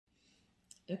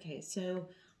Okay, so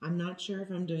I'm not sure if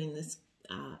I'm doing this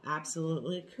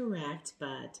absolutely correct,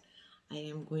 but I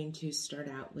am going to start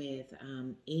out with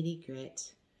 80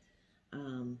 grit.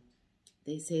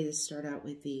 They say to start out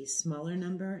with the smaller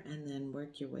number and then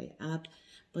work your way up.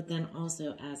 But then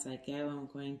also as I go, I'm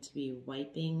going to be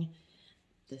wiping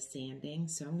the sanding.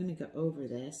 So I'm going to go over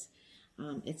this.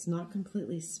 It's not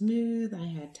completely smooth. I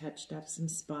had touched up some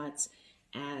spots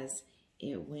as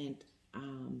it went,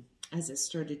 as it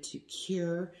started to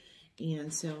cure.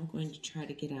 And so I'm going to try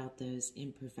to get out those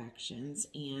imperfections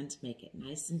and make it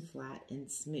nice and flat and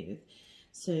smooth.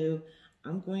 So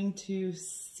I'm going to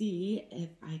see if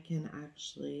I can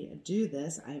actually do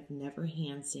this. I've never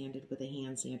hand sanded with a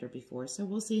hand sander before, so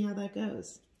we'll see how that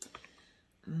goes.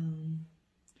 I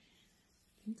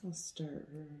think I'll start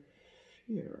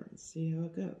here and see how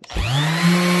it goes.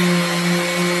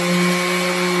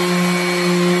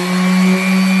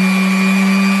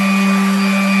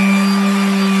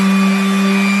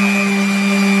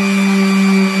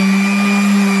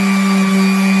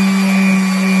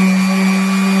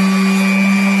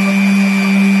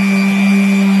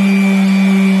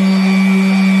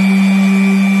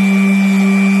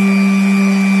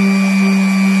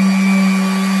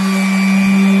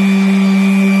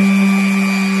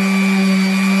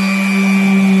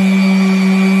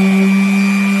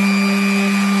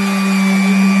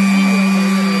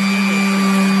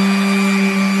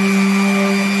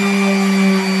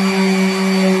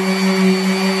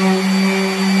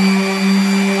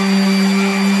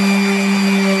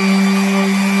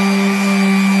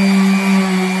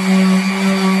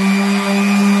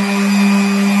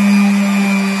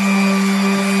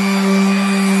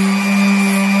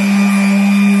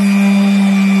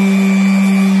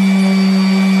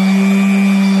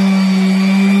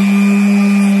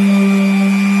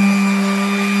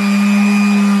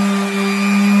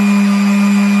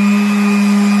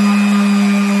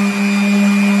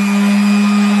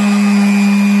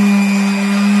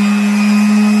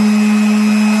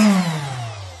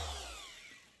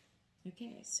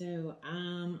 Okay, so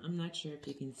I'm not sure if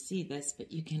you can see this,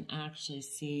 but you can actually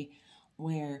see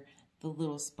where the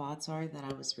little spots are that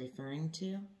I was referring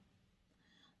to.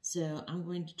 So I'm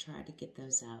going to try to get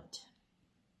those out.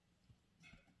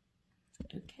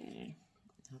 Okay,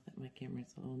 now that my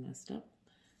camera's a little messed up.